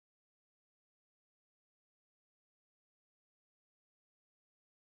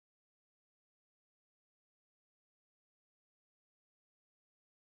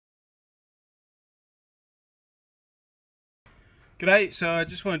G'day, so I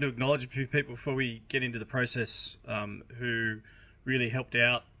just wanted to acknowledge a few people before we get into the process who really helped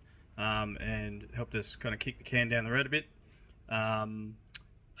out and helped us kind of kick the can down the road a bit.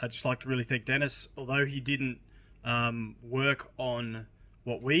 I'd just like to really thank Dennis. Although he didn't work on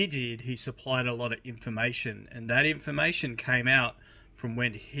what we did, he supplied a lot of information, and that information came out from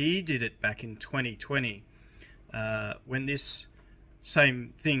when he did it back in 2020. When this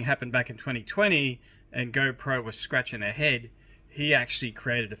same thing happened back in 2020 and GoPro was scratching their head, he actually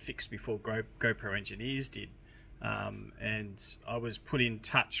created a fix before GoPro engineers did. And I was put in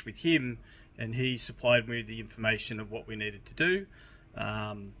touch with him, and he supplied me the information of what we needed to do.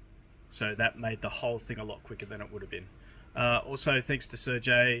 So that made the whole thing a lot quicker than it would have been. Also, thanks to Sir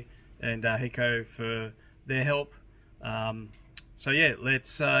Jay and Hiko for their help. So yeah,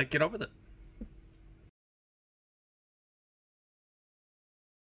 let's get on with it.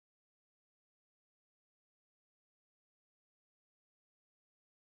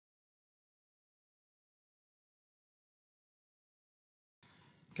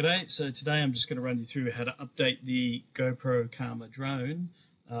 G'day, so today I'm just going to run you through how to update the GoPro Karma drone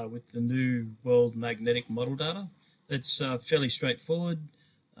with the new world magnetic model data. It's fairly straightforward.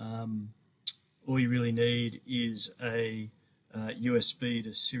 All you really need is a USB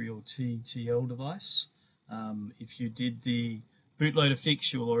to serial TTL device. If you did the bootloader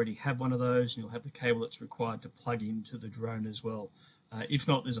fix, you'll already have one of those, and you'll have the cable that's required to plug into the drone as well. If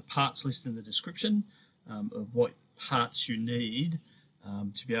not, there's a parts list in the description of what parts you need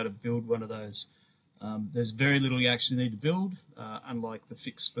to be able to build one of those. There's very little you actually need to build, unlike the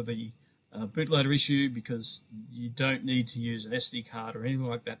fix for the bootloader issue, because you don't need to use an SD card or anything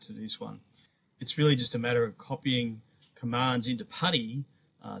like that to do this one. It's really just a matter of copying commands into Putty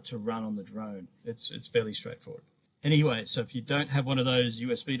to run on the drone. It's fairly straightforward. Anyway, so if you don't have one of those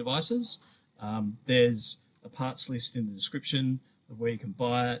USB devices, there's a parts list in the description of where you can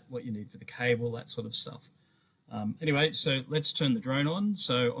buy it, what you need for the cable, that sort of stuff. Anyway, so let's turn the drone on.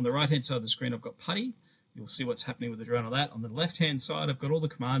 So on the right-hand side of the screen, I've got Putty. You'll see what's happening with the drone on that. On the left-hand side, I've got all the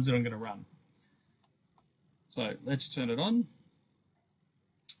commands that I'm going to run. So let's turn it on.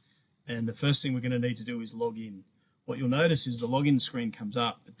 And the first thing we're going to need to do is log in. What you'll notice is the login screen comes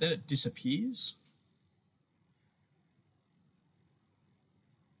up, but then it disappears.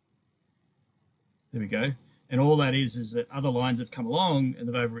 There we go. And all that is that other lines have come along and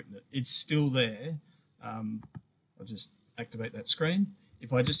they've overwritten it. It's still there. I'll just activate that screen.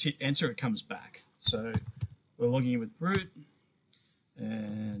 If I just hit enter, it comes back. So we're logging in with root,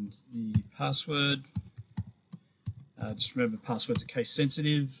 and the password, just remember passwords are case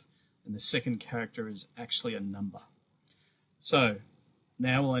sensitive, and the second character is actually a number. So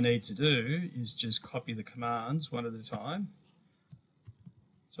now all I need to do is just copy the commands one at a time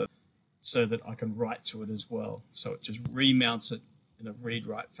so that I can write to it as well. So it just remounts it in a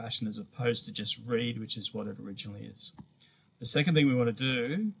read-write fashion as opposed to just read, which is what it originally is. The second thing we want to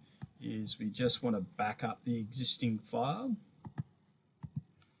do is we just want to back up the existing file.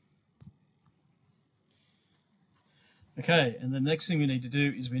 Okay, and the next thing we need to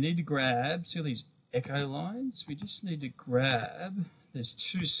do is we need to grab, see these echo lines? We just need to grab, there's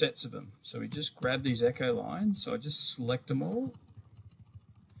two sets of them. So we just grab these echo lines. So I just select them all.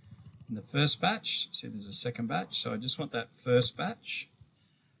 In the first batch, see there's a second batch, so I just want that first batch.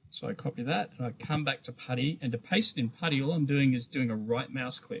 So I copy that, and I come back to Putty, and to paste it in Putty, all I'm doing is doing a right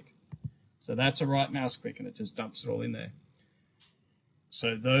mouse click. So that's a right mouse click, and it just dumps it all in there.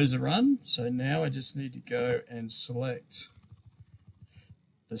 So those are run. So now I just need to go and select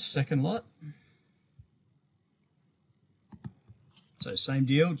the second lot. So same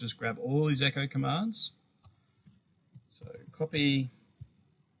deal, just grab all these echo commands. So copy,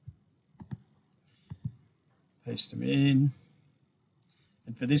 paste them in,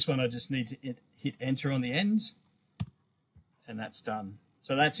 and for this one I just need to hit enter on the end, and that's done.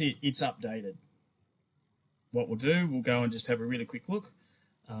 So that's it, it's updated. What we'll do, we'll go and just have a really quick look.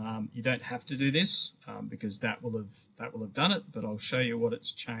 You don't have to do this because that will have done it, but I'll show you what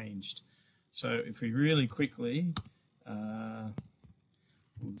it's changed. So if we really quickly, we'll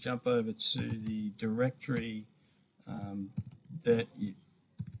jump over to the directory that it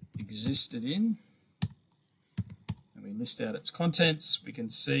existed in. We list out its contents, we can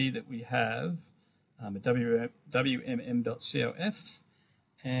see that we have a WMM.cof,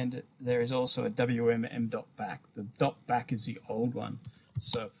 and there is also a WMM.back. The .back is the old one.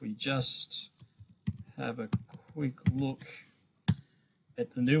 So if we just have a quick look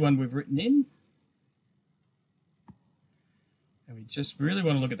at the new one we've written in, and we just really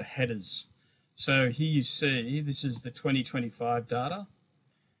want to look at the headers. So here you see, this is the 2025 data.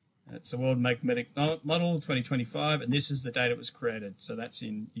 It's a World Magnetic Model 2025, and this is the date it was created. So that's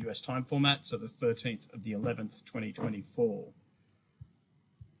in US time format, so the 13th of the 11th, 2024.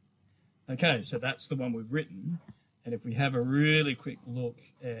 Okay, so that's the one we've written. And if we have a really quick look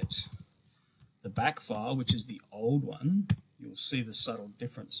at the back file, which is the old one, you'll see the subtle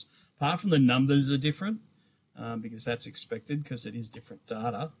difference. Apart from the numbers are different, because that's expected because it is different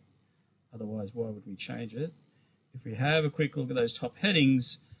data. Otherwise, why would we change it? If we have a quick look at those top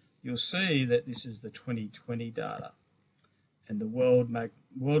headings, you'll see that this is the 2020 data and the World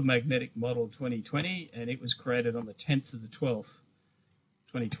Magnetic Model 2020, and it was created on the 10th of the 12th,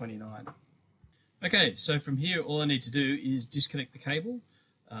 2029. Okay, so from here, all I need to do is disconnect the cable,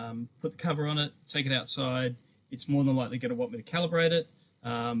 put the cover on it, take it outside. It's more than likely going to want me to calibrate it.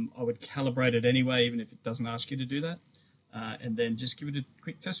 I would calibrate it anyway, even if it doesn't ask you to do that. And then just give it a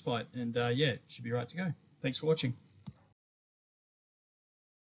quick test flight, and yeah, it should be right to go. Thanks for watching.